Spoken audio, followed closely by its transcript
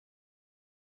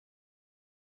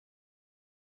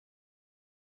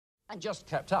And just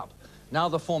kept up. Now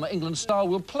the former England star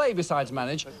will play besides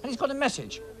manage, and he's got a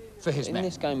message for his men. In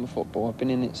this game of football, I've been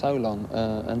in it so long,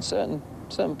 and certain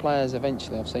players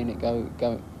eventually, I've seen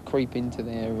it creep into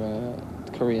their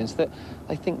careers that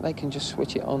they think they can just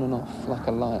switch it on and off like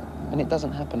a light, and it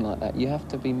doesn't happen like that. You have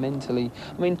to be mentally.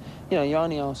 I mean, you know, you're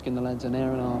only asking the lads an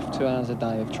hour and a half, 2 hours a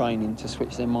day of training to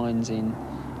switch their minds in.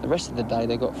 The rest of the day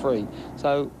they got free.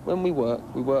 So when we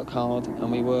work hard, and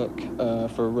we work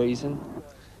for a reason.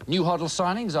 New Hoddle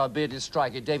signings are bearded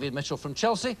striker David Mitchell from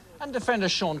Chelsea and defender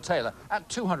Sean Taylor at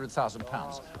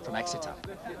 £200,000 from Exeter.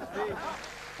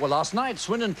 Well, last night,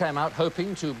 Swindon came out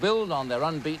hoping to build on their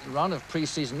unbeaten run of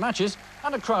pre-season matches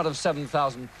and a crowd of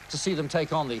 7,000 to see them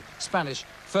take on the Spanish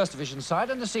First Division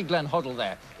side and to see Glenn Hoddle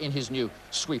there in his new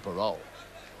sweeper role.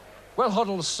 Well,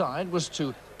 Hoddle's side was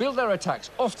to build their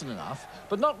attacks often enough,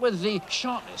 but not with the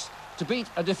sharpness to beat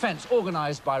a defence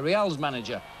organised by Real's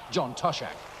manager, John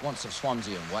Toshack, once of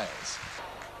Swansea and Wales.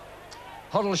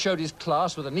 Hoddle showed his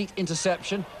class with a neat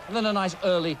interception and then a nice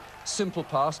early, simple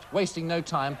pass, wasting no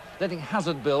time, letting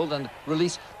Hazard build and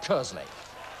release Kersley.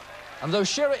 And though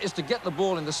Shearer is to get the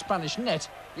ball in the Spanish net,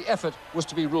 the effort was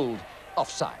to be ruled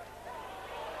offside.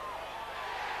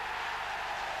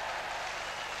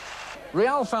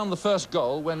 Real found the first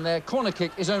goal when their corner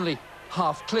kick is only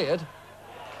half cleared,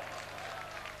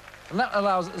 and that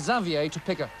allows Xavier to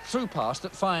pick a through pass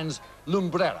that finds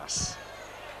Lumbreras.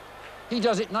 He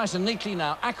does it nice and neatly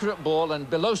now, accurate ball, and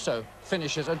Beloso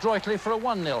finishes adroitly for a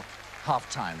 1-0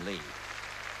 half-time lead.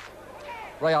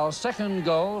 Real's second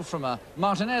goal from a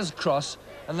Martinez cross,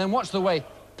 and then watch the way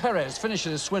Perez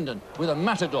finishes Swindon with a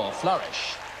matador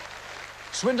flourish.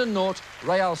 Swindon 0,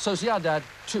 Real Sociedad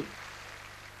 2.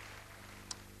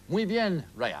 Muy bien,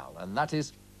 Real, and that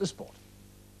is the sport.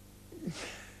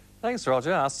 Thanks,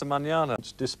 Roger. Hasta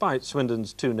mañana. Despite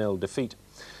Swindon's 2-0 defeat.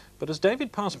 But as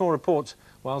David Passmore reports,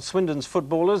 while Swindon's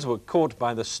footballers were caught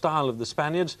by the style of the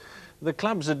Spaniards, the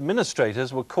club's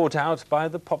administrators were caught out by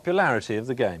the popularity of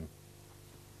the game.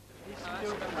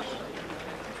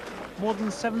 More than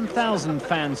 7,000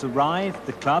 fans arrived.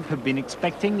 The club had been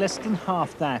expecting less than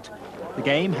half that. The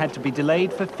game had to be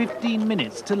delayed for 15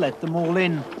 minutes to let them all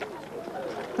in.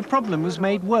 The problem was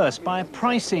made worse by a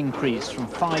price increase from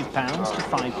 £5 to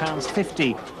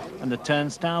 £5.50, and the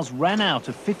turnstiles ran out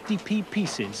of 50p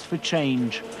pieces for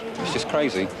change. It's just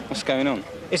crazy. What's going on?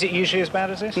 Is it usually as bad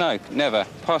as this? No, never.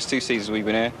 Past 2 seasons we've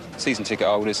been here, season ticket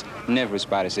holders, never as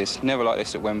bad as this. Never like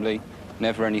this at Wembley.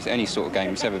 Never any sort of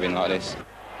game it's ever been like this.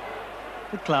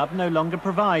 The club no longer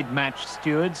provide match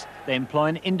stewards. They employ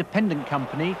an independent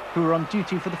company who were on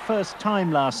duty for the first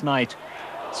time last night.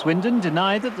 Swindon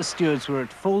denied that the stewards were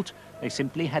at fault. They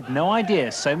simply had no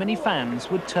idea so many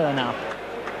fans would turn up.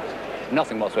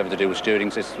 Nothing whatsoever to do with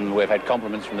stewarding system. We've had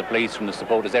compliments from the police, from the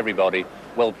supporters, everybody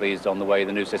well pleased on the way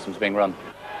the new system's being run.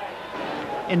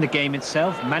 In the game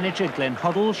itself, manager Glenn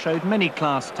Hoddle showed many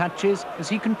class touches as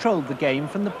he controlled the game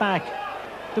from the back.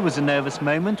 There was a nervous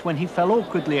moment when he fell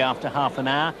awkwardly after half an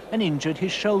hour and injured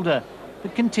his shoulder,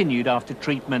 but continued after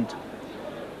treatment.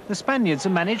 The Spaniards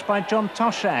are managed by John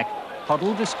Toshack.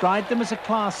 Hoddle described them as a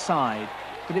class side,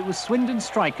 but it was Swindon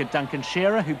striker Duncan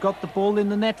Shearer who got the ball in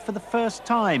the net for the first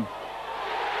time.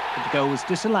 But the goal was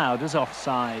disallowed as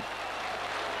offside.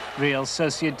 Real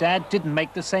Sociedad didn't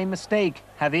make the same mistake.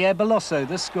 Javier Beloso,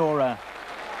 the scorer.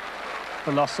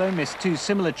 Beloso missed 2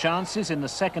 similar chances in the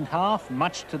second half,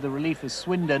 much to the relief of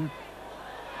Swindon.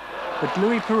 But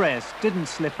Luis Perez didn't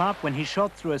slip up when he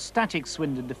shot through a static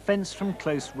Swindon defence from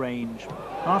close range.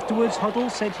 Afterwards,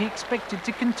 Hoddle said he expected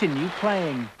to continue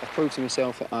playing. I've proved to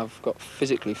myself that I've got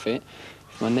physically fit.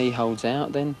 If my knee holds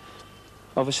out, then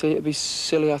obviously it'd be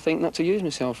silly, I think, not to use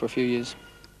myself for a few years.